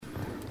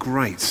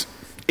Great.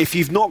 If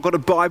you've not got a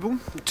Bible,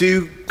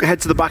 do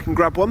head to the back and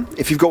grab one.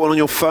 If you've got one on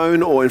your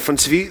phone or in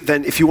front of you,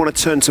 then if you want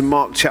to turn to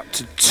Mark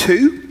chapter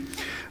 2,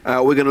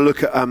 we're going to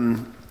look at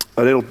a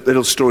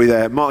little story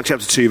there. Mark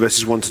chapter 2,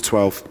 verses 1 to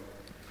 12.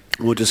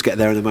 And we'll just get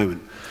there in a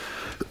moment.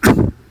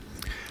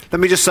 Let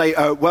me just say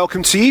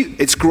welcome to you.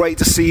 It's great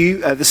to see you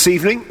this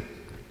evening.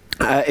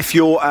 If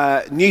you're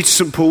new to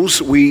St.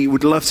 Paul's, we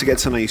would love to get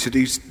to know you, so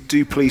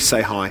do please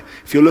say hi.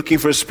 If you're looking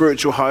for a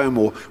spiritual home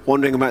or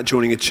wondering about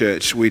joining a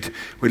church, we'd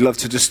love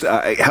to just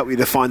help you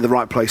to find the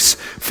right place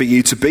for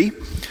you to be.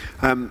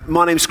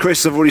 My name's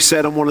Chris, I've already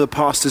said, I'm one of the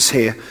pastors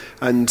here,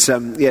 and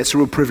it's a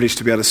real privilege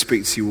to be able to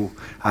speak to you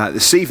all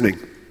this evening.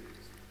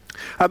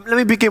 Let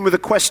me begin with a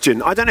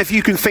question. I don't know if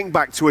you can think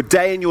back to a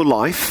day in your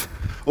life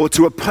or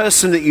to a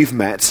person that you've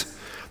met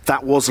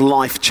that was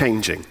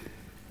life-changing.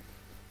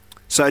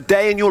 So a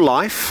day in your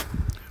life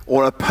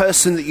or a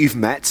person that you've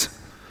met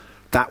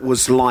that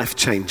was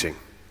life-changing.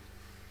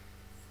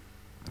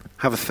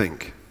 Have a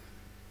think.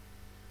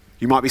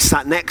 You might be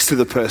sat next to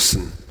the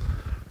person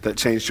that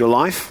changed your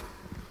life.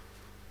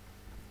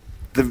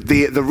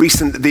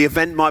 The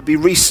event might be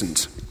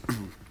recent.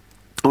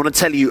 I want to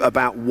tell you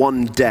about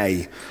one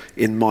day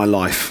in my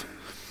life.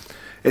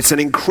 It's an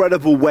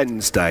incredible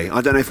Wednesday.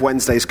 I don't know if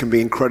Wednesdays can be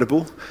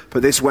incredible,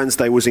 but this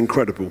Wednesday was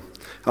incredible.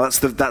 That's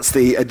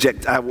the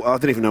adjective. I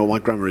don't even know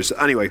what my grammar is.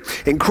 Anyway,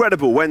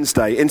 incredible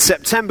Wednesday in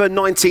September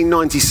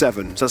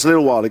 1997. So that's a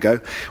little while ago.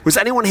 Was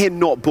anyone here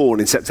not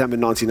born in September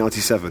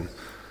 1997?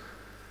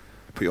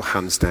 Put your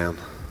hands down.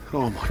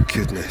 Oh my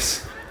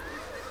goodness.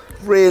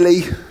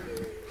 Really?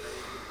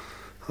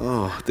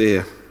 Oh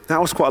dear. That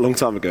was quite a long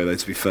time ago though,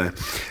 to be fair.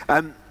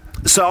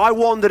 So I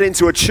wandered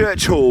into a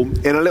church hall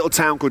in a little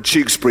town called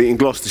Tewkesbury in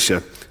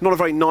Gloucestershire. Not a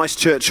very nice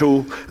church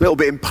hall, a little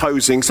bit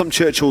imposing. Some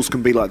church halls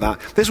can be like that.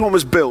 This one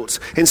was built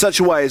in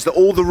such a way as that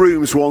all the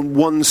rooms were on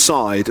one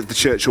side of the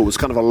church hall. It was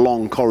kind of a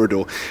long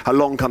corridor, a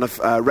long kind of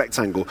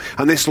rectangle.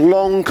 And this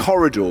long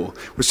corridor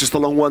was just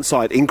along one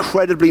side,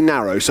 incredibly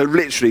narrow. So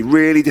literally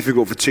really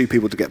difficult for two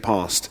people to get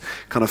past,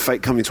 kind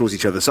of coming towards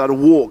each other. So I had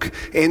to walk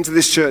into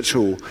this church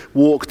hall,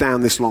 walk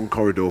down this long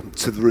corridor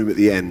to the room at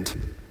the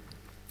end.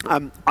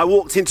 I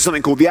walked into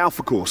something called the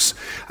Alpha Course.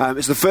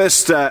 It's the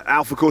first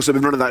Alpha Course I've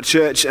been running at that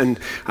church, and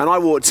I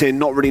walked in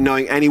not really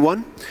knowing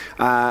anyone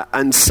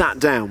and sat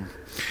down.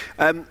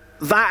 That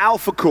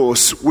Alpha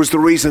Course was the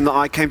reason that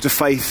I came to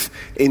faith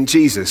in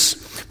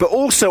Jesus. But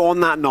also on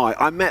that night,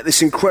 I met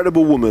this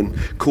incredible woman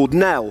called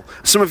Nell.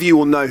 Some of you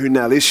will know who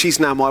Nell is. She's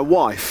now my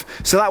wife.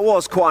 So that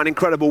was quite an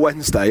incredible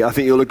Wednesday, I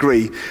think you'll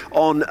agree. In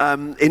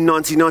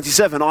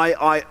 1997,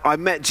 I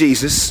met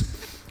Jesus,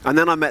 and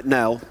then I met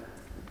Nell.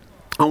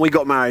 And we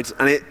got married,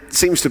 and it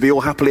seems to be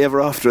all happily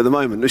ever after at the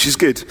moment, which is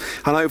good.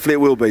 And hopefully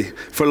it will be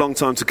for a long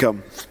time to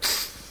come.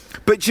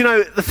 But you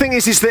know, the thing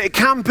is that it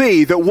can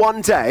be that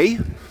one day,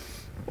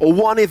 or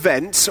one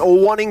event, or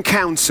one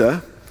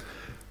encounter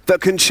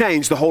that can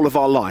change the whole of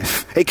our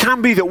life. It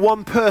can be that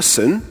one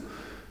person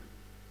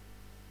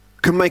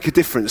can make a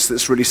difference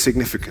that's really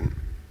significant.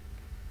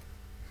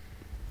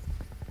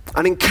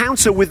 An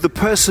encounter with the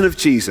person of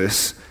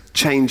Jesus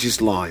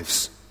changes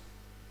lives.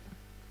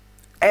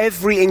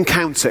 Every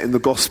encounter in the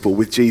gospel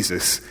with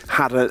Jesus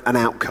had an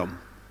outcome.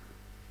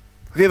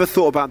 Have you ever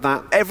thought about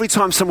that? Every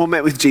time someone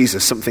met with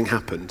Jesus, something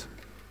happened.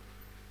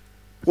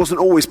 It wasn't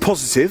always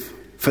positive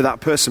for that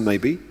person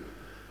maybe,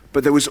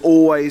 but there was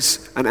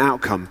always an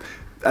outcome.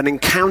 An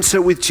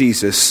encounter with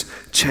Jesus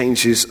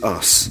changes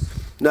us.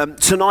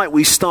 Tonight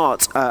we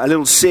start a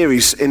little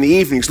series in the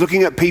evenings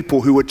looking at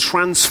people who were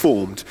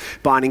transformed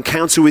by an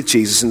encounter with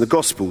Jesus in the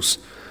Gospels.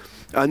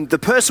 And the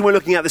person we're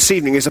looking at this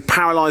evening is a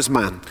paralyzed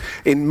man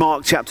in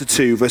Mark chapter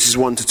 2, verses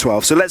 1 to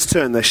 12. So let's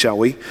turn there, shall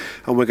we?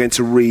 And we're going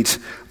to read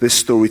this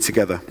story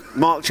together.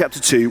 Mark chapter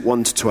 2,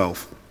 1 to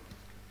 12.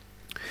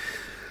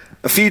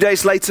 A few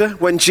days later,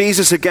 when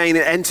Jesus again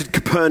entered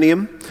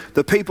Capernaum,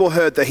 the people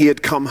heard that he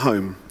had come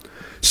home.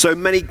 So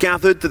many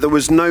gathered that there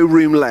was no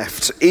room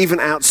left, even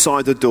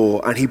outside the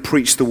door, and he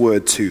preached the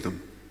word to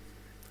them.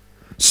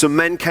 Some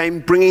men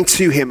came, bringing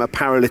to him a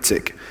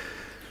paralytic,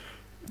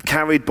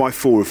 carried by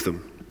 4 of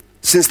them.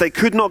 Since they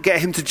could not get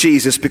him to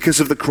Jesus because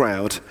of the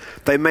crowd,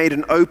 they made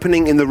an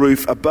opening in the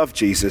roof above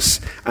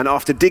Jesus, and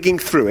after digging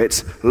through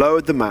it,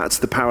 lowered the mat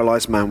the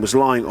paralyzed man was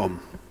lying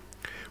on.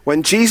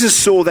 When Jesus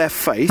saw their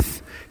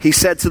faith, he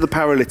said to the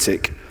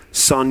paralytic,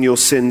 "Son, your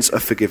sins are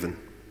forgiven."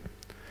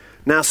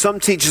 Now some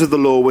teachers of the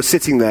law were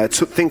sitting there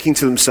thinking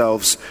to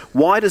themselves,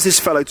 "Why does this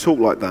fellow talk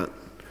like that?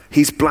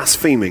 He's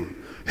blaspheming.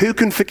 Who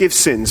can forgive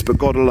sins but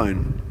God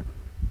alone?"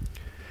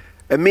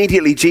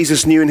 Immediately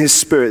Jesus knew in his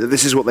spirit that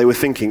this is what they were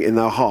thinking in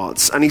their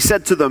hearts. And he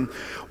said to them,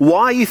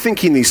 "Why are you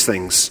thinking these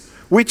things?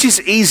 Which is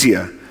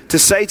easier, to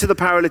say to the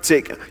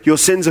paralytic, 'Your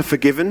sins are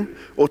forgiven,'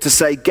 or to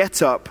say,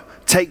 'Get up,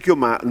 take your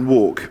mat and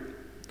walk'?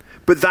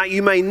 But that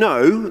you may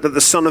know that the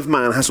Son of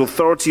Man has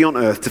authority on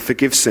earth to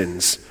forgive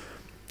sins."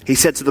 He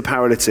said to the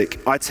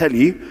paralytic, "I tell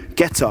you,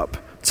 get up,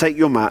 take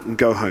your mat and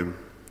go home."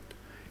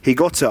 He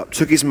got up,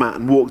 took his mat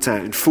and walked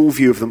out in full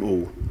view of them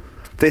all.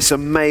 This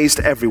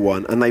amazed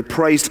everyone, and they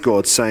praised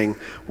God, saying,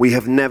 "We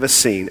have never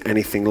seen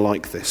anything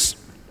like this."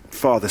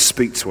 Father,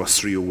 speak to us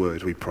through your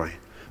word, we pray.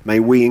 May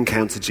we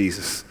encounter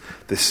Jesus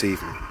this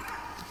evening.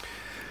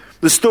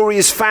 The story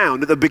is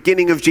found at the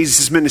beginning of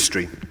Jesus'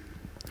 ministry.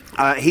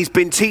 He's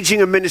been teaching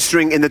and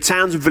ministering in the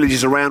towns and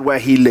villages around where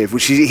he lived.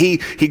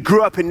 He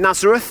grew up in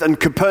Nazareth, and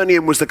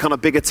Capernaum was the kind of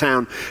bigger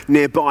town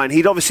nearby, and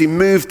he'd obviously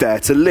moved there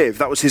to live.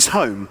 That was his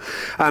home.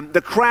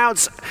 The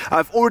crowds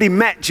have already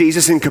met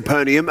Jesus in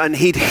Capernaum, and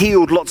he'd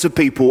healed lots of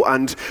people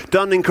and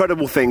done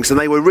incredible things, and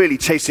they were really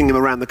chasing him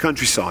around the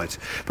countryside.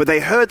 But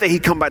they heard that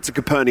he'd come back to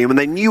Capernaum, and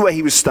they knew where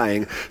he was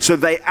staying, so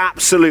they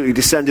absolutely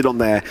descended on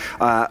there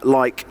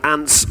like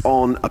ants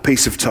on a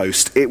piece of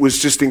toast. It was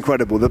just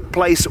incredible. The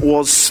place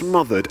was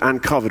smothered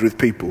and covered with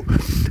people.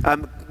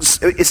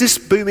 Is this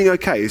booming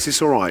okay? Is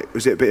this all right?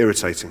 Was it a bit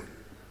irritating?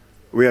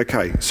 Are we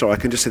okay? Sorry, I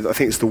can just say that I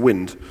think it's the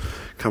wind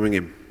coming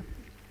in.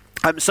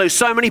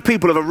 So many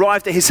people have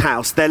arrived at his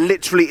house, there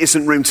literally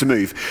isn't room to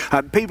move.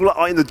 People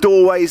are in the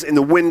doorways, in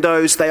the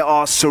windows, they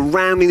are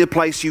surrounding the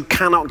place. You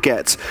cannot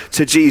get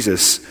to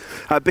Jesus.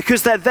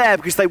 Because they're there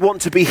because they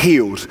want to be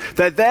healed.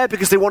 They're there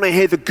because they want to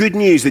hear the good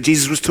news that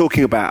Jesus was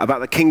talking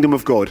about the kingdom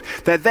of God.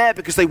 They're there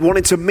because they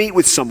wanted to meet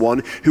with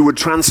someone who would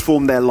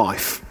transform their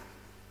life.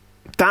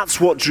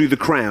 That's what drew the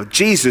crowd.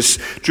 Jesus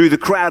drew the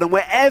crowd, and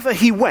wherever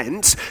he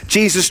went,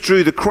 Jesus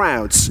drew the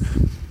crowds.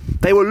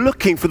 They were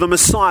looking for the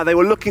Messiah. They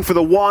were looking for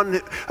the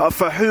one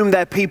for whom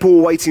their people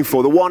were waiting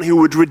for, the one who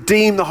would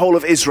redeem the whole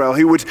of Israel,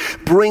 who would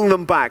bring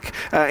them back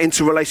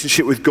into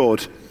relationship with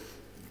God.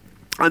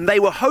 And they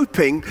were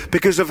hoping,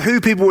 because of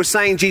who people were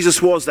saying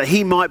Jesus was, that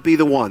he might be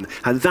the one.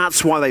 And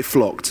that's why they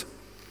flocked.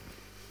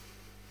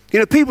 You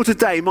know, people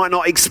today might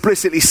not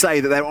explicitly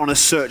say that they're on a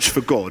search for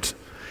God.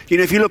 You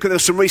know, if you look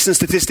at some recent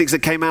statistics that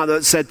came out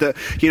that said that,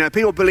 you know,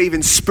 people believe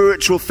in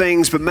spiritual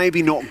things, but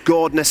maybe not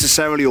God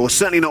necessarily, or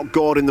certainly not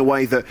God in the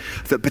way that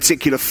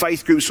particular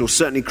faith groups or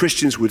certainly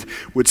Christians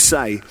would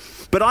say.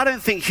 But I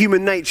don't think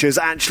human nature has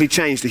actually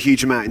changed a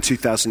huge amount in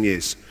 2,000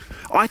 years.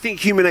 I think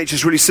human nature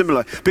is really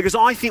similar, because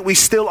I think we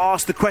still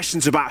ask the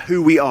questions about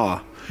who we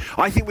are.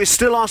 I think we're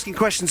still asking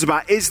questions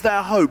about, is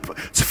there hope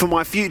for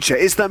my future?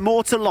 Is there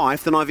more to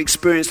life than I've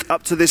experienced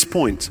up to this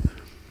point?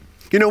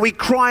 You know, we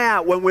cry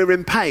out when we're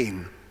in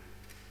pain.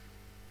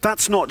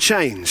 That's not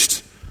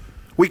changed.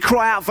 We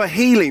cry out for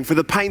healing, for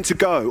the pain to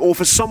go, or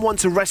for someone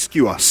to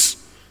rescue us.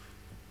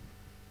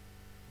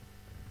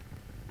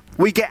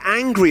 We get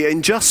angry at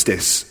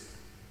injustice.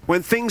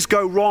 When things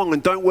go wrong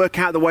and don't work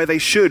out the way they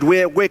should,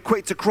 we're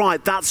quick to cry,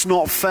 that's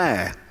not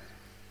fair.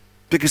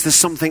 Because there's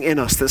something in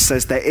us that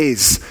says there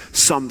is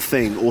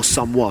something or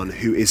someone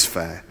who is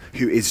fair,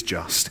 who is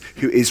just,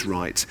 who is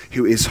right,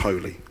 who is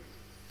holy.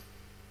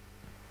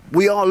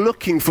 We are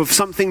looking for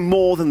something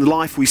more than the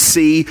life we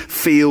see,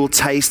 feel,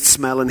 taste,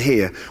 smell, and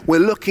hear.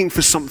 We're looking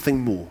for something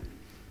more.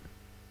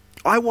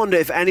 I wonder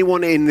if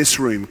anyone in this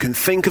room can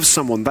think of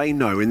someone they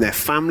know in their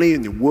family,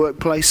 in your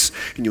workplace,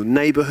 in your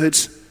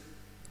neighborhoods,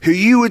 who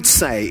you would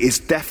say is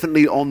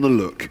definitely on the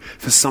look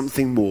for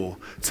something more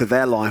to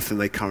their life than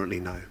they currently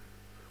know.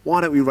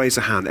 Why don't we raise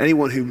a hand?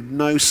 Anyone who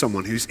knows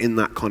someone who's in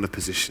that kind of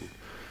position?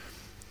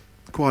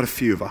 Quite a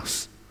few of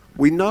us.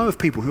 We know of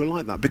people who are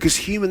like that because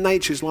human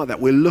nature is like that.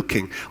 We're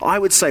looking. I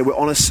would say we're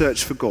on a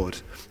search for God.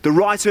 The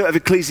writer of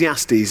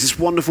Ecclesiastes, this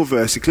wonderful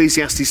verse,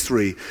 Ecclesiastes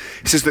 3,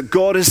 it says that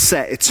God has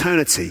set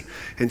eternity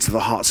into the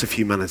hearts of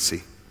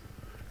humanity.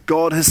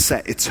 God has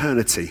set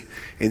eternity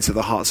into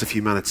the hearts of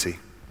humanity.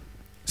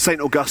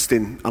 St.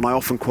 Augustine, and I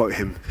often quote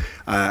him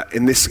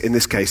in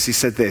this case, he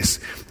said this: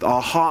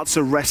 our hearts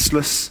are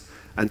restless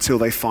until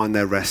they find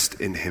their rest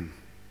in him.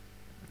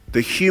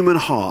 The human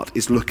heart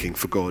is looking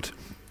for God.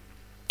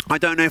 I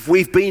don't know if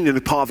we've been in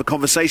a part of a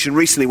conversation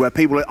recently where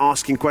people are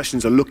asking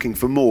questions, are looking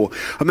for more.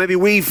 Or maybe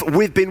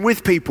we've been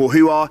with people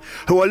who are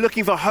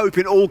looking for hope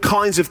in all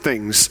kinds of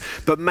things,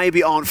 but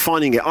maybe aren't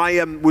finding it.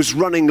 I was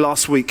running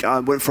last week.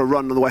 I went for a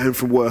run on the way home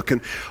from work.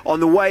 And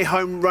on the way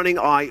home running,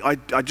 I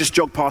just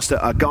jogged past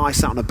a guy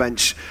sat on a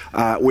bench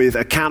with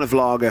a can of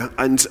lager.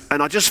 And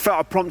I just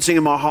felt a prompting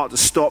in my heart to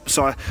stop.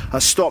 So I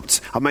stopped.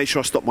 I made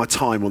sure I stopped my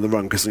time on the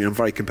run because I'm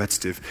very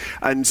competitive.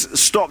 And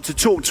stopped to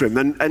talk to him.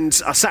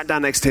 And I sat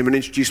down next to him and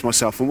introduced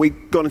myself, and we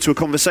got into a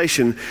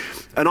conversation,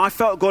 and I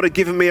felt God had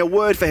given me a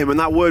word for him, and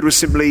that word was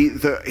simply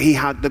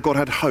that God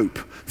had hope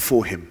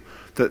for him,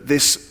 that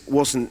this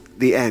wasn't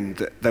the end,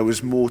 that there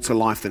was more to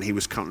life than he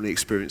was currently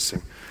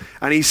experiencing.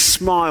 And he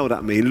smiled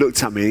at me, he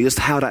looked at me, and he just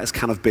held out his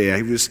can of beer.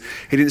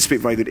 He didn't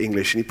speak very good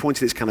English, and he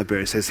pointed his can of beer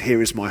and says,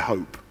 "Here is my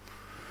hope."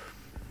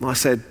 And I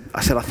said,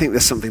 I think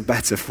there's something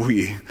better for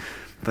you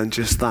than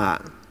just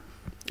that.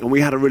 And we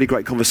had a really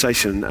great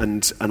conversation,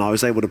 and I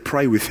was able to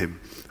pray with him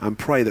and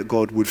pray that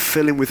God would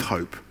fill him with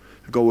hope,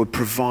 that God would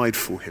provide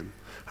for him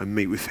and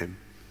meet with him.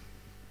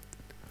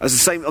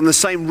 On the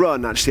same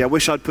run, actually, I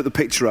wish I'd put the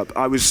picture up.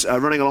 I was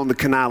running along the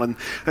canal, and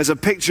there's a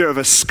picture of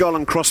a skull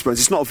and crossbones.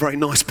 It's not a very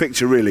nice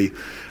picture, really.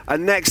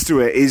 And next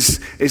to it is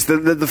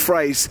the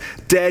phrase,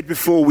 "Dead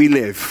before we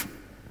live."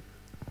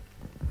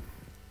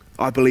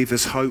 I believe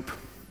there's hope.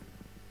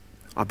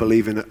 I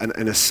believe in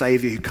a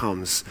Saviour who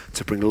comes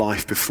to bring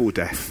life before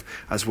death,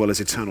 as well as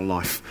eternal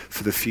life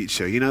for the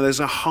future. You know, there's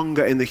a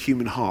hunger in the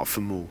human heart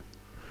for more.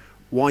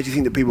 Why do you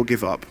think that people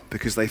give up?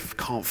 Because they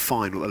can't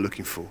find what they're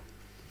looking for.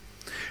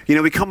 You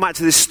know, we come back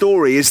to this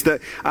story is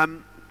that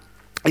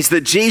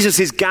Jesus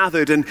is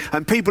gathered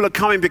and people are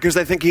coming because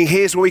they're thinking,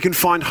 here's where we can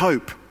find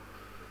hope.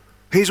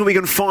 Here's where we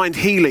can find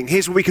healing.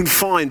 Here's where we can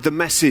find the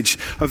message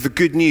of the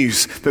good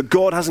news that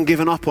God hasn't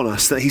given up on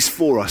us, that he's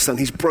for us, and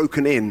he's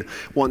broken in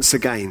once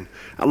again,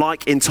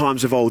 like in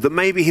times of old. That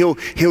maybe he'll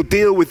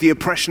deal with the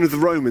oppression of the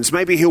Romans.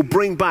 Maybe he'll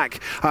bring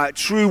back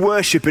true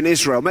worship in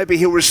Israel. Maybe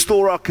he'll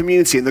restore our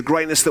community and the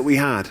greatness that we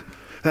had.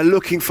 They're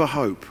looking for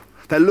hope.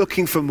 They're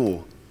looking for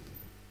more.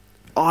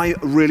 I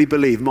really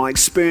believe, my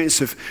experience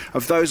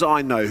of those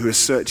I know who are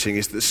searching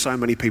is that so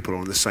many people are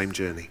on the same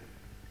journey.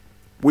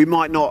 We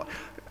might not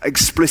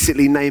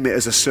explicitly name it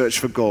as a search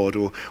for God,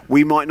 or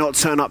we might not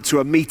turn up to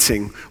a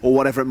meeting or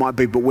whatever it might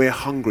be, but we're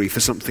hungry for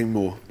something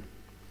more.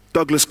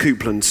 Douglas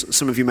Coupland,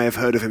 some of you may have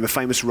heard of him, a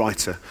famous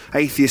writer,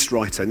 atheist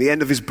writer. In the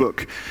end of his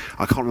book,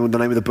 I can't remember the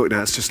name of the book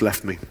now, it's just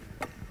left me.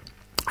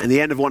 In the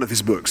end of one of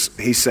his books,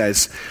 he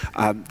says,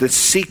 the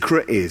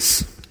secret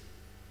is,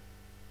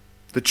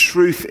 the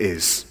truth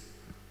is,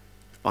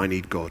 I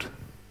need God.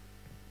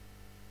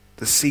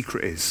 The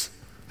secret is,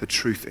 the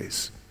truth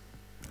is,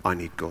 I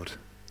need God.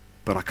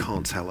 But I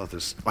can't tell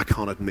others. I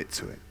can't admit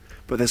to it.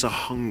 But there's a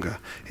hunger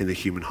in the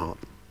human heart.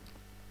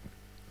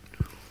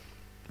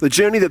 The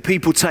journey that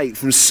people take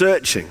from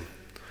searching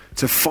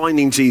to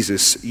finding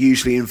Jesus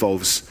usually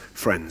involves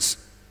friends.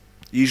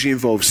 Usually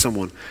involves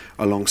someone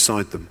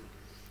alongside them.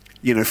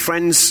 You know,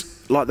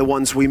 friends like the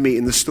ones we meet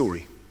in the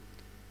story.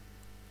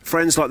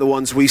 Friends like the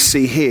ones we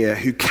see here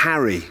who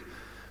carry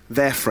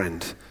their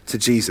friend to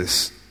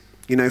Jesus.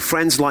 You know,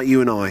 friends like you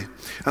and I.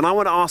 And I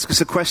want to ask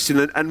us a question,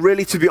 and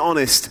really, to be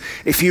honest,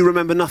 if you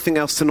remember nothing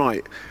else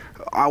tonight,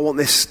 I want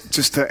this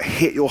just to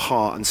hit your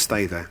heart and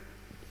stay there.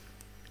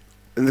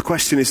 And the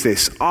question is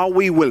this: are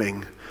we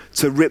willing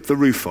to rip the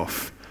roof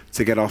off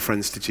to get our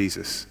friends to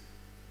Jesus?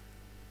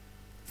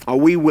 Are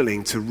we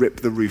willing to rip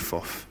the roof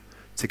off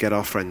to get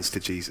our friends to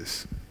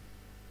Jesus?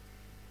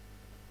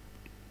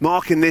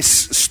 Mark in this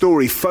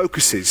story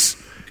focuses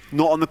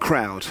not on the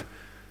crowd,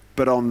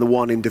 but on the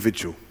one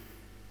individual.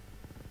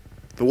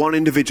 The one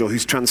individual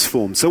who's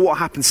transformed. So what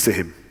happens to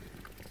him?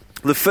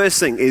 The first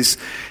thing is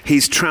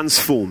he's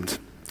transformed.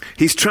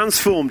 He's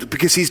transformed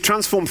because he's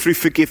transformed through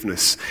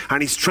forgiveness,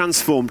 and he's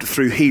transformed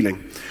through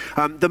healing.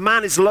 The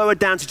man is lowered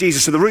down to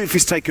Jesus, so the roof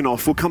is taken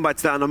off. We'll come back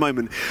to that in a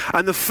moment.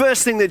 And the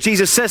first thing that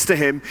Jesus says to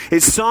him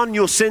is, son,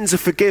 your sins are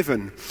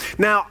forgiven.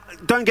 Now,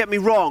 don't get me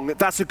wrong,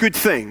 that's a good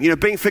thing. You know,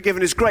 being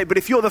forgiven is great. But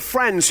if you're the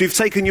friends who've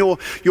taken your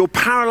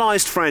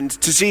paralyzed friend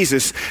to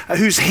Jesus,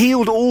 who's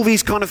healed all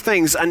these kind of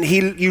things, and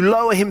you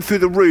lower him through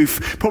the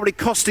roof, probably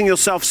costing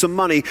yourself some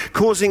money,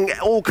 causing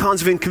all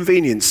kinds of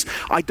inconvenience,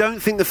 I don't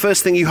think the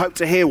first thing you hope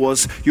to hear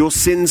was, your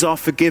sins are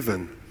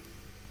forgiven.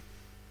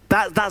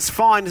 That's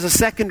fine as a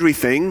secondary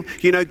thing.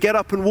 You know, get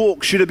up and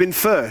walk should have been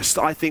first,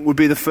 I think would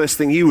be the first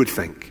thing you would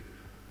think.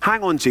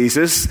 Hang on,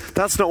 Jesus,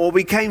 that's not what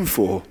we came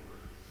for.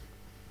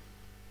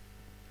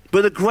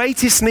 But the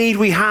greatest need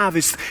we have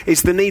is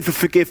the need for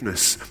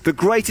forgiveness. The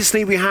greatest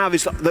need we have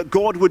is that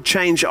God would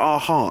change our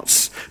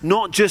hearts,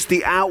 not just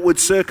the outward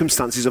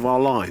circumstances of our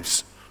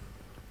lives.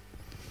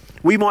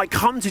 We might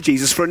come to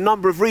Jesus for a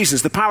number of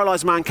reasons. The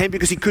paralyzed man came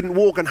because he couldn't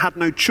walk and had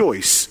no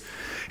choice.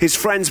 His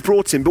friends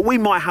brought him, but we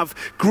might have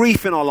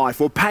grief in our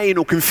life, or pain,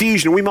 or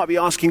confusion. We might be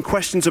asking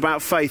questions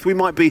about faith. We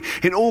might be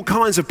in all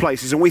kinds of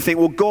places, and we think,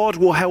 well, God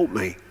will help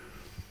me.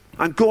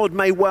 And God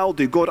may well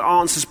do. God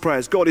answers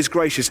prayers. God is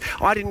gracious.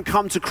 I didn't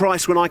come to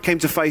Christ when I came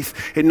to faith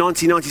in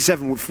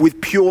 1997 with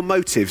pure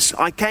motives.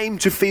 I came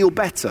to feel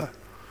better.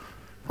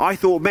 I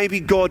thought maybe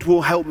God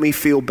will help me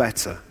feel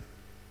better.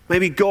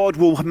 Maybe God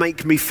will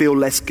make me feel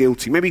less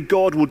guilty. Maybe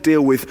God will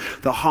deal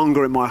with the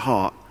hunger in my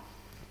heart.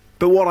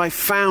 But what I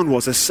found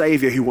was a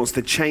Savior who wants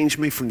to change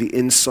me from the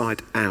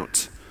inside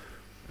out.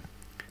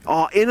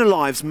 Our inner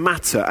lives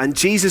matter, and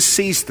Jesus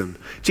sees them.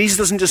 Jesus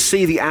doesn't just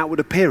see the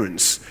outward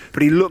appearance,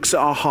 but he looks at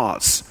our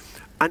hearts.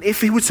 And if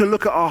he were to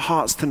look at our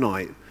hearts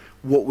tonight,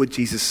 what would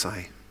Jesus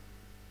say?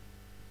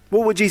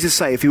 What would Jesus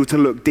say if he were to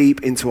look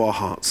deep into our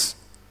hearts?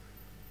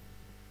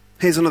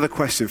 Here's another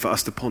question for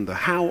us to ponder.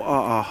 How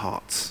are our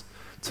hearts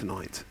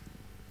tonight?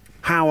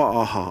 How are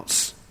our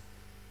hearts?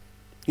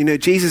 You know,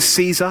 Jesus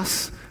sees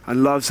us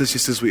and loves us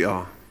just as we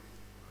are.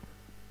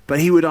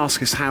 But he would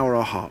ask us, how are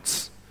our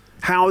hearts?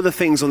 How are the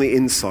things on the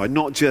inside,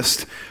 not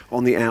just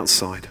on the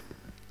outside?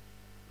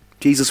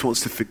 Jesus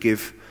wants to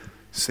forgive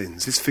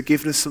sins. Is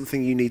forgiveness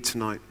something you need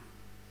tonight?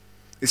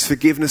 Is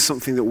forgiveness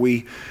something that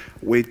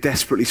we're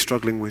desperately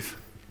struggling with?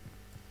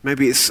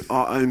 Maybe it's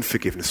our own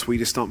forgiveness. We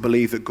just don't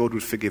believe that God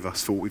would forgive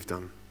us for what we've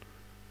done.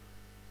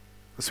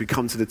 As we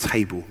come to the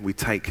table, we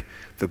take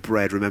the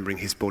bread, remembering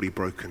his body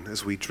broken.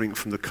 As we drink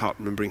from the cup,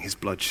 remembering his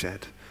blood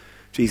shed.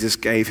 Jesus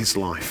gave his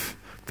life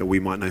that we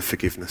might know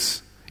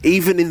forgiveness.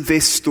 Even in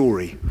this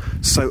story,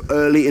 so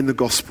early in the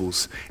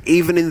Gospels,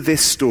 even in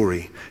this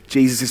story,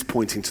 Jesus is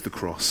pointing to the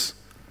cross.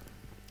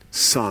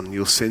 Son,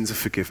 your sins are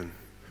forgiven.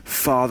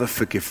 Father,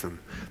 forgive them.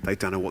 They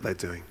don't know what they're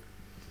doing.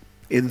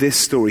 In this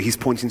story, he's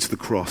pointing to the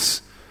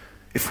cross.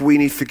 If we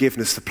need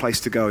forgiveness, the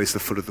place to go is the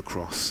foot of the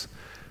cross.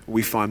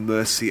 We find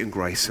mercy and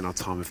grace in our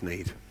time of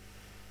need.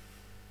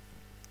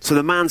 So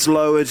the man's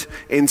lowered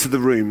into the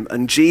room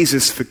and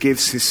Jesus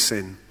forgives his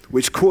sin,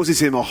 which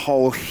causes him a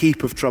whole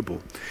heap of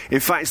trouble.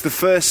 In fact, it's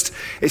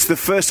the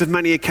first of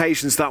many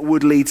occasions that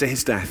would lead to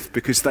his death,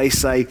 because they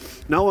say,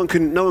 no one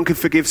can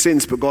forgive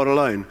sins but God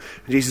alone.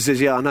 And Jesus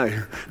says, yeah, I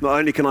know. Not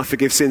only can I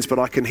forgive sins, but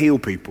I can heal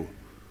people.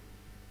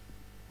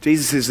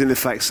 Jesus is in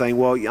effect saying,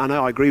 well, I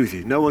know, I agree with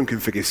you. No one can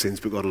forgive sins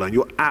but God alone.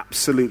 You're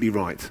absolutely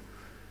right.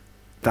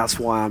 That's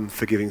why I'm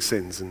forgiving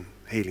sins and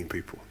healing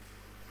people.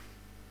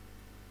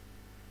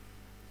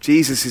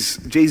 Jesus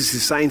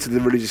is saying to the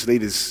religious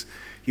leaders,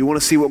 you want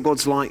to see what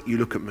God's like? You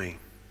look at me.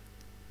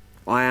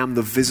 I am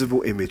the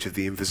visible image of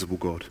the invisible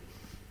God.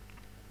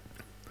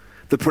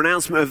 The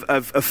pronouncement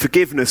of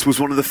forgiveness was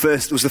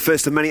the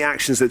first of many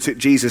actions that took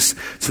Jesus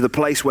to the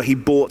place where he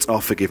bought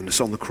our forgiveness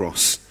on the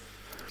cross.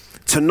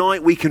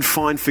 Tonight we can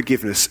find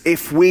forgiveness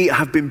if we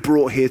have been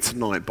brought here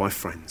tonight by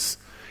friends.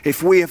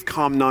 If we have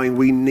come knowing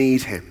we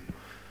need him.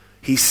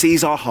 He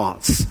sees our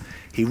hearts.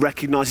 He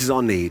recognizes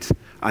our need.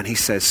 And he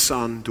says,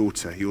 son,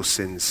 daughter, your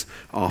sins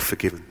are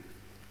forgiven.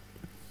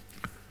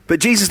 But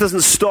Jesus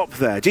doesn't stop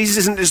there. Jesus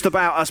isn't just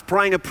about us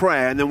praying a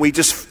prayer and then we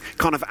just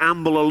kind of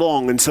amble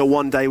along until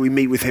one day we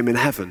meet with him in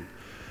heaven.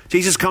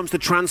 Jesus comes to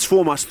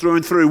transform us through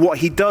and through. What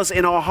he does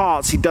in our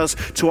hearts, he does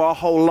to our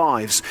whole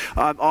lives.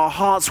 Our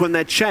hearts, when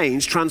they're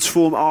changed,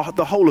 transform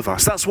the whole of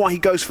us. That's why he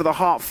goes for the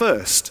heart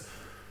first.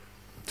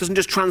 Doesn't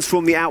just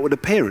transform the outward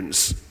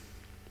appearance.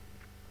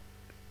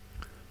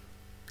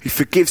 He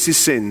forgives his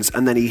sins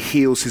and then he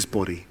heals his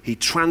body. He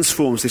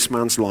transforms this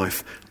man's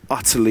life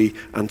utterly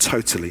and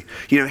totally.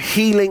 You know,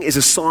 healing is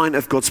a sign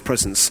of God's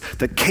presence,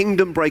 the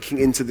kingdom breaking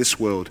into this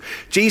world.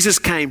 Jesus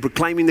came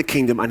proclaiming the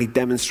kingdom and he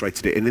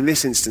demonstrated it. And in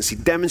this instance, he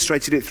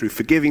demonstrated it through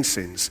forgiving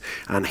sins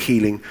and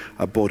healing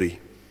a body.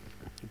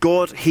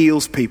 God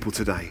heals people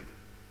today.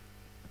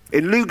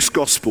 In Luke's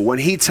gospel, when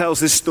he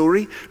tells this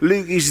story,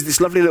 Luke uses this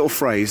lovely little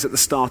phrase at the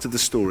start of the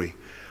story.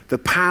 The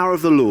power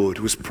of the Lord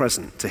was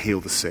present to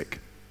heal the sick.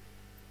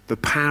 The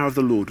power of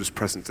the Lord was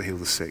present to heal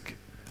the sick.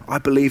 I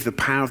believe the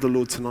power of the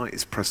Lord tonight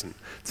is present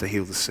to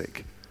heal the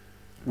sick.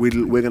 We're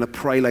going to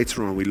pray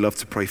later on. We'd love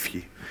to pray for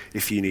you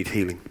if you need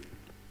healing.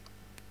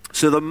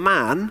 So the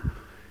man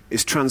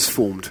is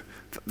transformed.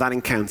 That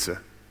encounter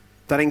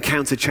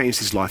changed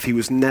his life. He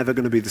was never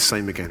going to be the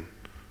same again.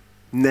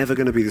 Never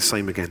going to be the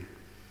same again.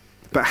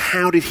 But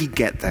how did he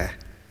get there?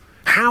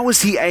 How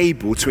was he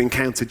able to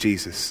encounter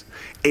Jesus?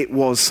 It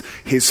was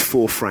his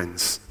 4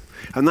 friends.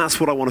 And that's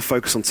what I want to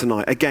focus on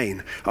tonight.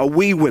 Again, are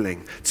we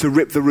willing to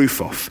rip the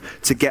roof off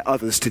to get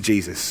others to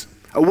Jesus?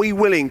 Are we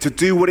willing to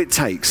do what it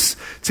takes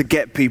to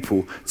get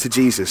people to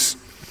Jesus?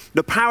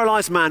 The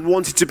paralyzed man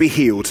wanted to be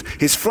healed.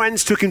 His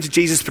friends took him to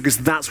Jesus because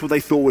that's what they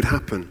thought would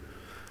happen.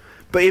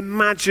 But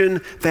imagine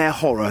their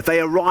horror.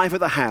 They arrive at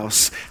the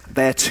house.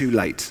 They're too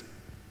late.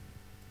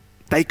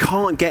 They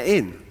can't get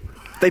in.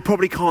 They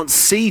probably can't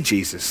see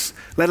Jesus,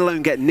 let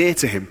alone get near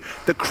to him.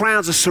 The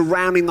crowds are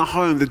surrounding the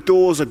home. The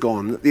doors are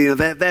gone.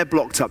 They're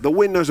blocked up. The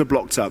windows are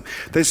blocked up.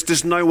 There's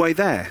just no way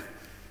there.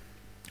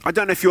 I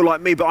don't know if you're like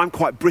me, but I'm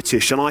quite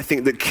British, and I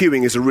think that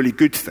queuing is a really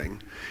good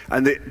thing.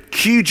 And that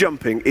queue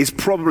jumping is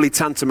probably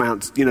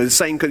tantamount, the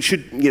same,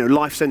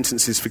 life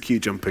sentences for queue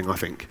jumping, I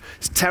think.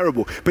 It's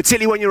terrible,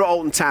 particularly when you're at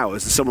Alton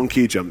Towers and someone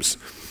queue jumps.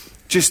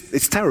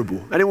 It's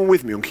terrible. Anyone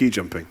with me on queue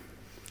jumping?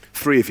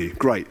 3 of you,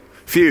 great.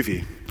 Few of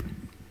you.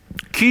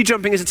 Queue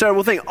jumping is a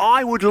terrible thing.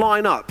 I would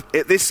line up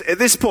at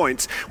this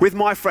point with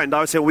my friend. I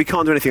would say, well, we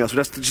can't do anything else. We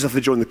just have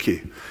to join the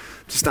queue.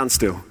 Just stand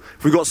still.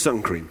 Have we got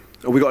sun cream?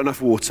 Have we got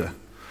enough water?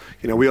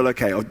 We all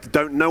okay? Or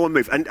no one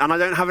move. And I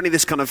don't have any of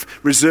this kind of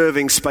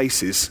reserving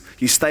spaces.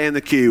 You stay in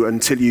the queue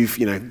until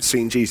you've,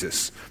 seen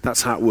Jesus.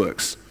 That's how it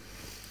works.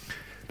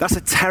 That's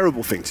a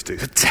terrible thing to do.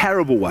 It's a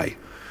terrible way.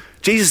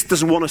 Jesus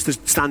doesn't want us to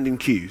stand in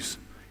queues.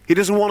 He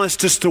doesn't want us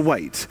just to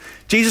wait.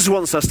 Jesus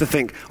wants us to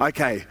think,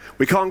 okay,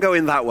 we can't go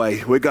in that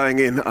way. We're going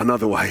in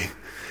another way.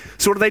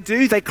 So what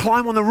do? They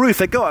climb on the roof.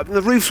 They go up. And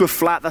the roofs were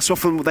flat. That's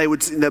often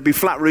there'd be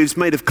flat roofs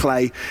made of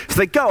clay. So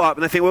they go up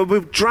and they think, well,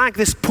 we'll drag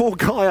this poor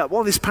guy up.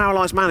 What this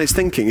paralyzed man is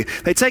thinking.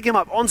 They take him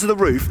up onto the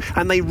roof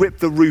and they rip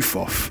the roof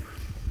off.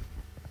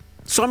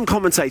 Some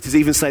commentators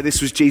even say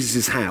this was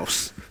Jesus'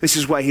 house. This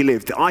is where he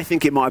lived. I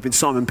think it might have been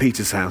Simon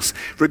Peter's house.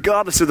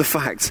 Regardless of the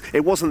fact,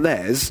 it wasn't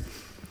theirs.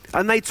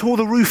 And they tore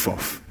the roof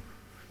off.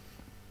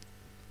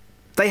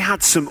 They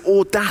had some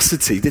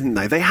audacity, didn't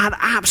they? They had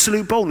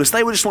absolute boldness.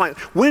 They were just like,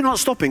 we're not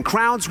stopping.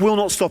 Crowds will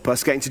not stop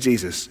us getting to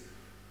Jesus.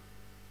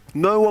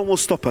 No one will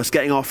stop us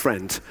getting our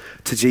friend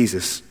to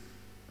Jesus.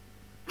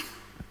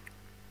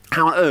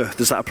 How on earth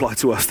does that apply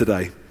to us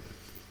today?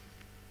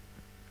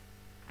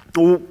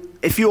 Well,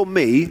 if you're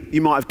me,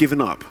 you might have given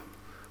up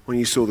when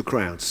you saw the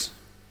crowds.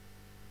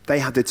 They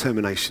had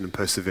determination and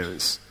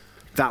perseverance.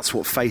 That's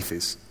what faith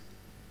is.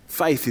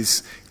 Faith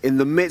is in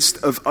the midst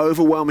of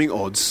overwhelming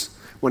odds,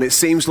 when it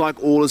seems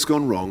like all has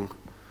gone wrong,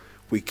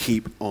 we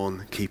keep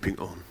on keeping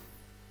on.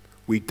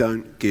 We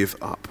don't give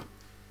up.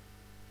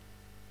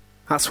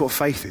 That's what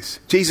faith is.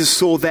 Jesus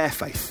saw their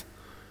faith.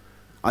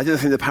 I don't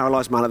think the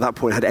paralyzed man at that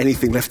point had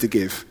anything left to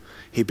give.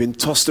 He'd been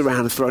tossed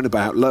around and thrown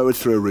about, lowered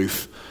through a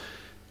roof.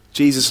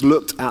 Jesus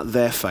looked at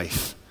their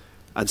faith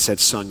and said,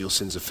 "Son, your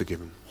sins are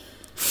forgiven."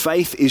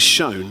 Faith is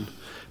shown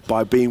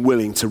by being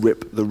willing to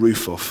rip the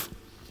roof off.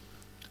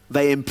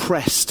 They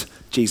impressed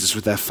Jesus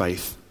with their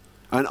faith.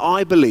 And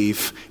I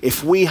believe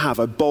if we have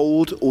a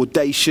bold,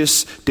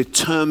 audacious,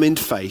 determined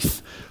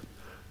faith,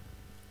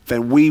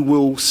 then we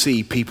will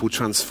see people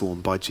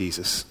transformed by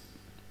Jesus.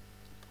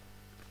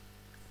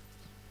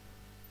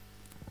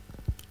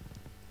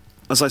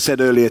 As I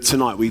said earlier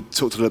tonight, we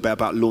talked a little bit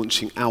about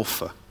launching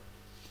Alpha.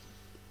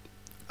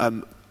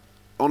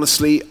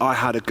 Honestly, I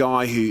had a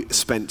guy who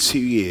spent 2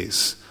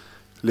 years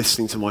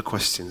listening to my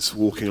questions,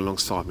 walking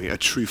alongside me, a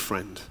true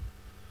friend.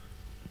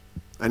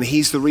 And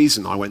he's the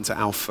reason I went to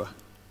Alpha.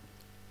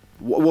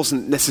 It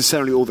wasn't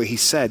necessarily all that he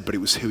said, but it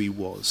was who he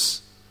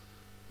was.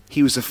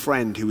 He was a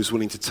friend who was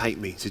willing to take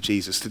me to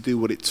Jesus, to do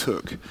what it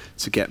took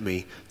to get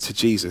me to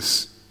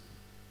Jesus.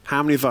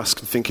 How many of us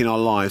can think in our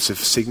lives of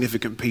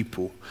significant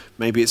people?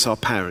 Maybe it's our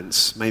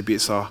parents, maybe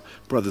it's our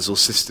brothers or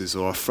sisters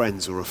or our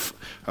friends or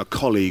a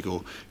colleague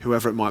or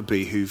whoever it might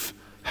be who've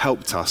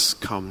helped us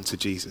come to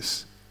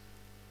Jesus.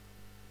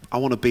 I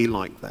want to be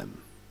like them.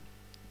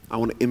 I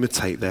want to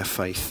imitate their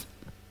faith.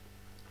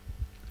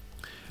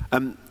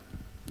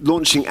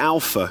 Launching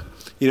Alpha,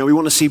 we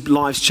want to see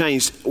lives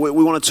changed. We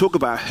want to talk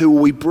about who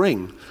will we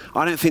bring.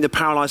 I don't think the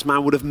paralyzed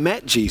man would have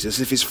met Jesus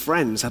if his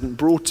friends hadn't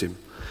brought him.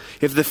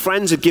 If the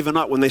friends had given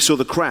up when they saw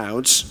the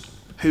crowds,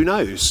 who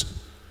knows?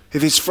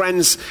 If his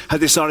friends had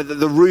decided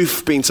that the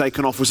roof being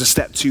taken off was a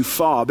step too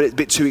far, a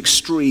bit too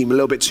extreme, a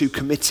little bit too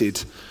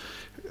committed,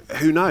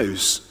 who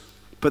knows?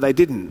 But they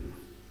didn't.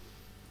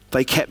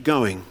 They kept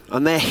going,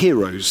 and they're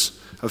heroes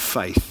of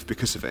faith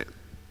because of it.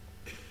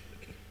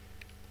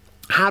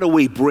 How do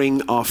we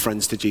bring our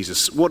friends to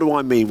Jesus? What do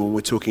I mean when we're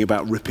talking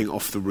about ripping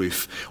off the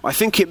roof? I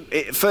think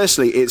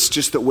firstly, it's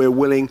just that we're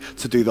willing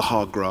to do the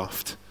hard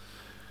graft.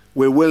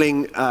 We're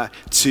willing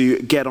to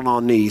get on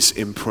our knees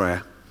in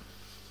prayer.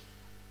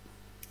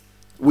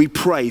 We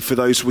pray for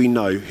those we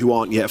know who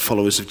aren't yet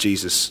followers of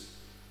Jesus.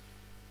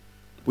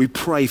 We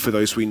pray for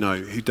those we know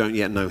who don't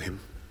yet know him.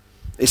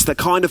 It's the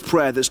kind of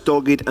prayer that's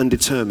dogged and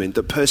determined,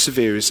 that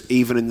perseveres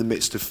even in the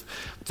midst of,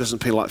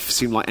 doesn't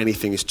seem like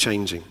anything is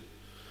changing.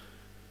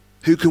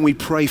 Who can we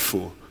pray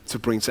for to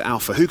bring to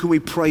Alpha? Who can we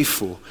pray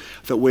for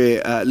that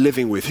we're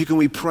living with? Who can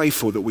we pray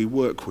for that we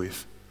work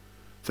with?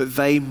 That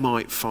they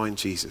might find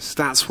Jesus.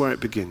 That's where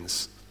it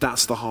begins.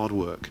 That's the hard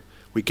work.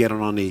 We get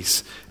on our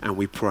knees and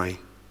we pray.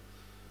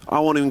 I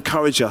want to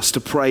encourage us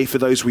to pray for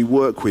those we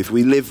work with,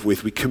 we live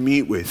with, we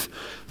commute with,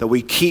 that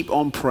we keep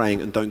on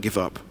praying and don't give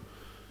up.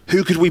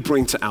 Who could we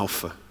bring to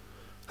Alpha?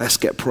 Let's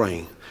get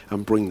praying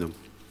and bring them.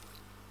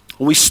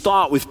 And we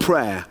start with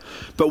prayer,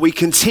 but we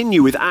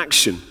continue with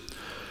action.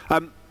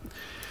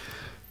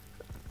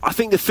 I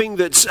think the thing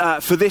that's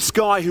for this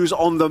guy who's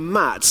on the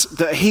mat,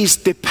 that he's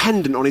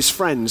dependent on his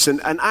friends.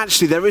 And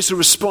actually there is a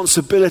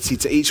responsibility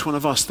to each one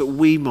of us that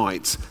we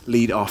might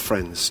lead our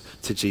friends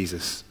to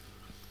Jesus.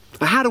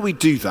 Now, how do we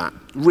do that,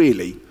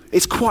 really?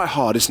 It's quite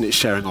hard, isn't it,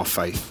 sharing our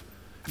faith?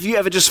 Have you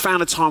ever just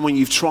found a time when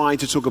you've tried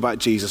to talk about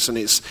Jesus and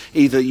it's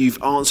either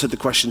you've answered the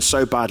question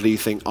so badly you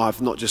think,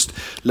 I've not just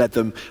left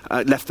them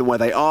where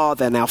they are,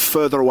 they're now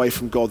further away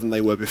from God than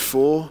they were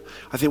before.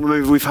 I think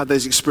maybe we've had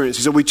those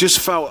experiences, or we just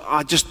felt,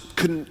 I just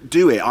couldn't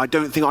do it. I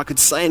don't think I could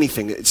say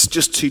anything. It's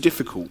just too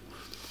difficult.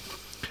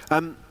 I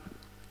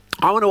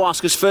want to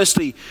ask us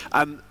firstly,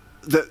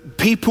 that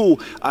people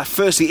are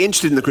firstly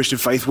interested in the Christian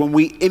faith when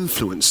we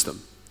influence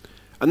them.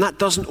 And that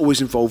doesn't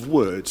always involve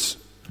words.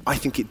 I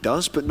think it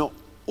does, but not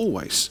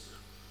always.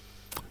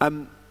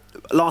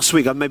 Last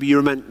week, maybe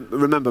you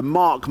remember,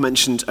 Mark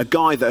mentioned a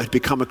guy that had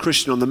become a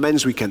Christian on the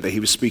men's weekend that he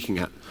was speaking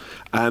at.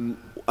 And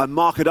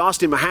Mark had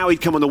asked him how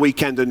he'd come on the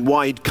weekend and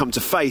why he'd come to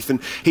faith. And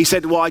he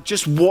said, well, I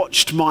just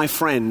watched my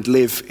friend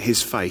live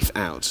his faith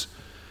out.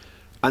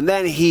 And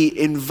then he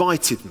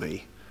invited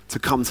me to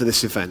come to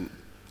this event.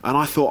 And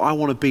I thought, I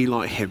want to be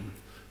like him.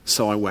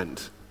 So I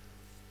went.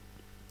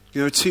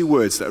 There are two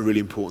words that are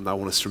really important that I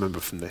want us to remember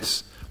from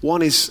this.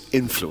 One is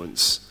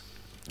influence,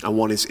 and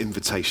one is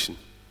invitation.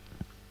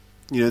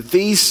 I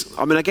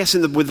guess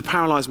with the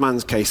paralyzed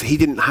man's case, he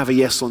didn't have a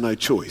yes or no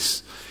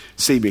choice,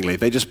 seemingly.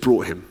 They just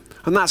brought him.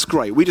 And that's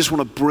great. We just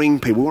want to bring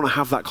people. We want to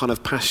have that kind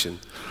of passion.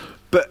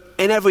 But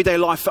in everyday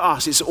life for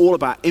us, it's all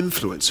about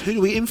influence. Who do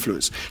we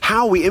influence?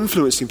 How are we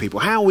influencing people?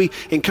 How are we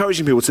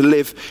encouraging people to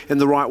live in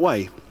the right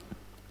way?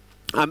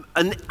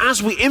 And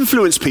as we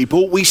influence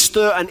people, we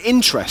stir an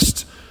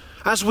interest.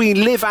 As we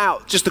live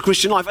out just the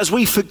Christian life, as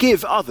we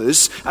forgive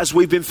others as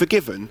we've been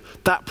forgiven,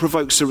 that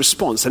provokes a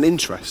response, an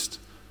interest.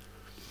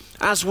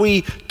 As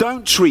we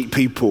don't treat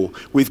people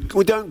we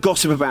don't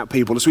gossip about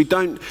people, as we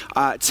don't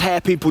tear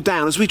people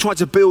down, as we try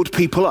to build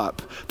people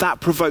up,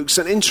 that provokes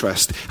an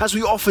interest. As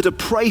we offer to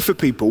pray for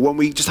people when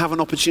we just have an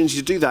opportunity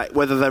to do that,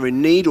 whether they're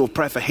in need or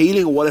pray for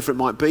healing or whatever it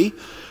might be,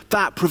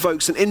 that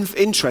provokes an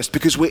interest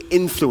because we're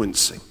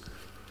influencing.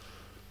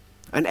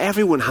 And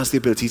everyone has the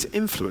ability to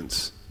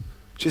influence,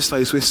 just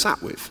those we're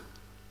sat with.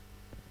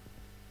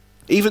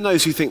 Even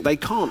those who think they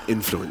can't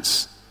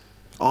influence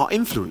are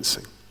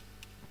influencing,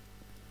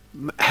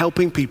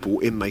 helping people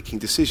in making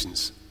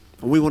decisions.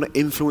 And we want to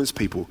influence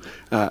people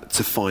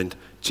to find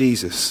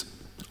Jesus.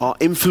 Our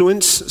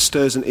influence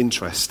stirs an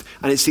interest,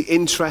 and it's the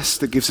interest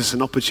that gives us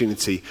an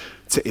opportunity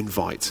to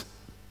invite.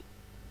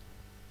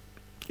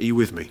 Are you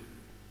with me?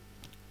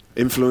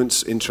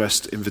 Influence,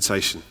 interest,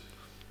 invitation.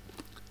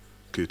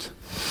 Good.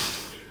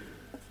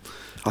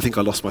 I think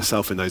I lost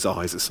myself in those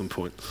eyes at some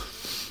point.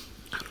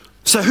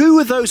 So who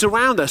are those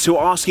around us who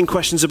are asking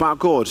questions about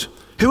God?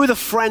 Who are the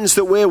friends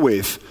that we're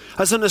with?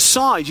 As an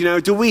aside,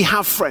 do we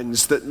have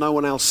friends that no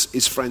one else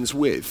is friends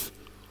with?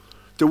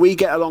 Do we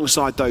get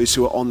alongside those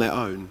who are on their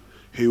own,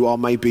 who are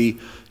maybe,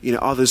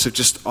 others have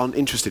just aren't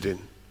interested in?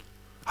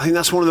 I think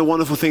that's one of the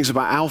wonderful things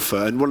about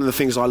Alpha, and one of the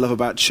things I love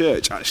about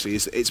church, actually,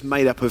 is it's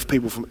made up of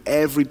people from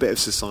every bit of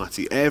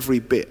society, every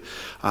bit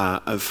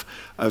of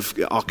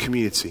our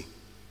community.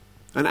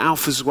 And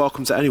Alpha's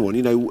welcome to anyone.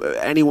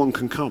 Anyone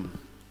can come.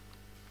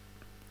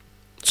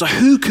 So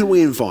who can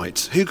we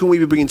invite? Who can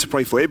we begin to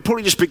pray for? It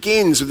probably just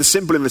begins with a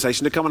simple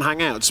invitation to come and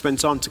hang out, to spend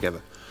time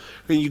together.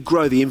 And you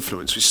grow the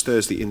influence, which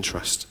stirs the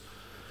interest.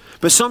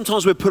 But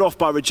sometimes we're put off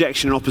by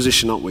rejection and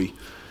opposition, aren't we?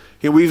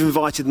 We've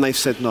invited and they've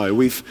said no.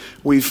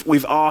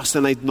 We've asked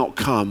and they've not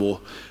come,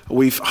 or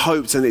we've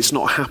hoped and it's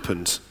not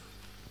happened.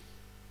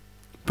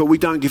 But we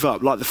don't give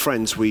up. Like the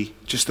friends, we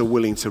just are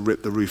willing to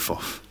rip the roof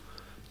off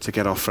to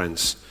get our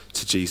friends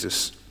to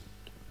Jesus.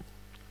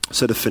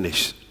 So to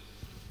finish,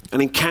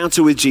 an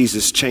encounter with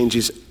Jesus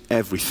changes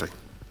everything.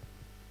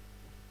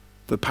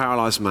 The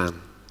paralyzed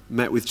man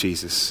met with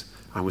Jesus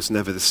and was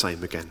never the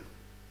same again.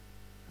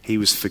 He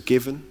was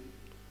forgiven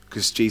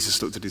because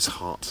Jesus looked at his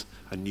heart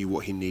and knew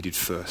what he needed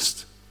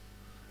first.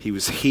 He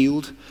was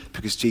healed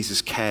because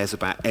Jesus cares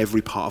about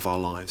every part of our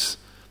lives.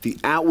 The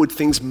outward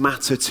things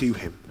matter to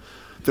him.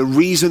 The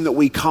reason that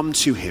we come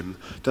to him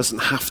doesn't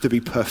have to be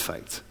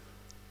perfect.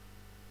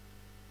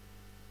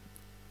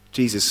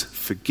 Jesus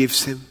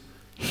forgives him,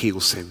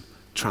 heals him,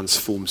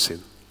 transforms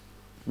him.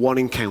 One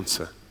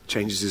encounter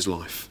changes his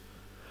life.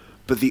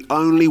 But the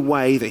only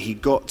way that he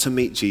got to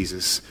meet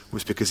Jesus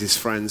was because his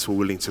friends were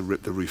willing to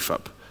rip the roof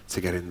up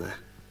to get in there.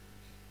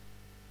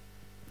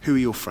 Who are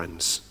your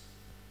friends?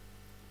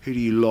 Who do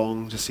you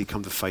long to see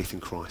come to faith in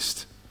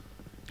Christ?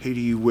 Who would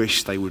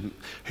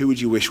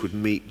you wish would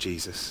meet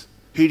Jesus?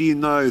 Who do you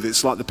know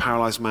that's like the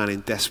paralyzed man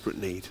in desperate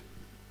need?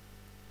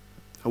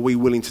 Are we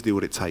willing to do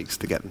what it takes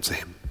to get them to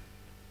him?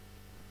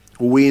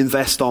 Will we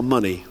invest our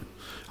money,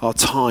 our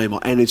time, our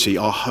energy,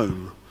 our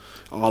home,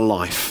 our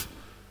life,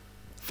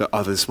 that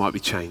others might be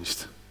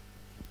changed?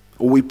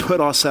 Or we put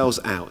ourselves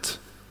out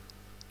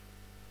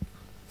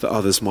that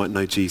others might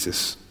know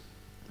Jesus?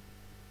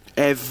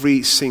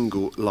 Every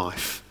single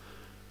life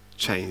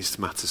changed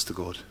matters to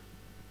God.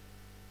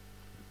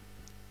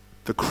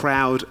 The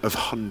crowd of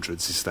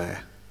hundreds is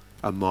there,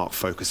 and Mark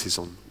focuses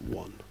on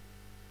one.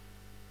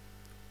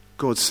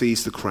 God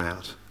sees the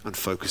crowd and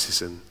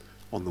focuses in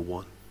on the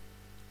one.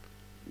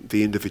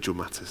 The individual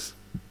matters.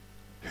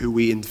 Who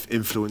we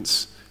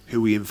influence,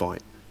 who we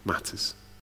invite matters.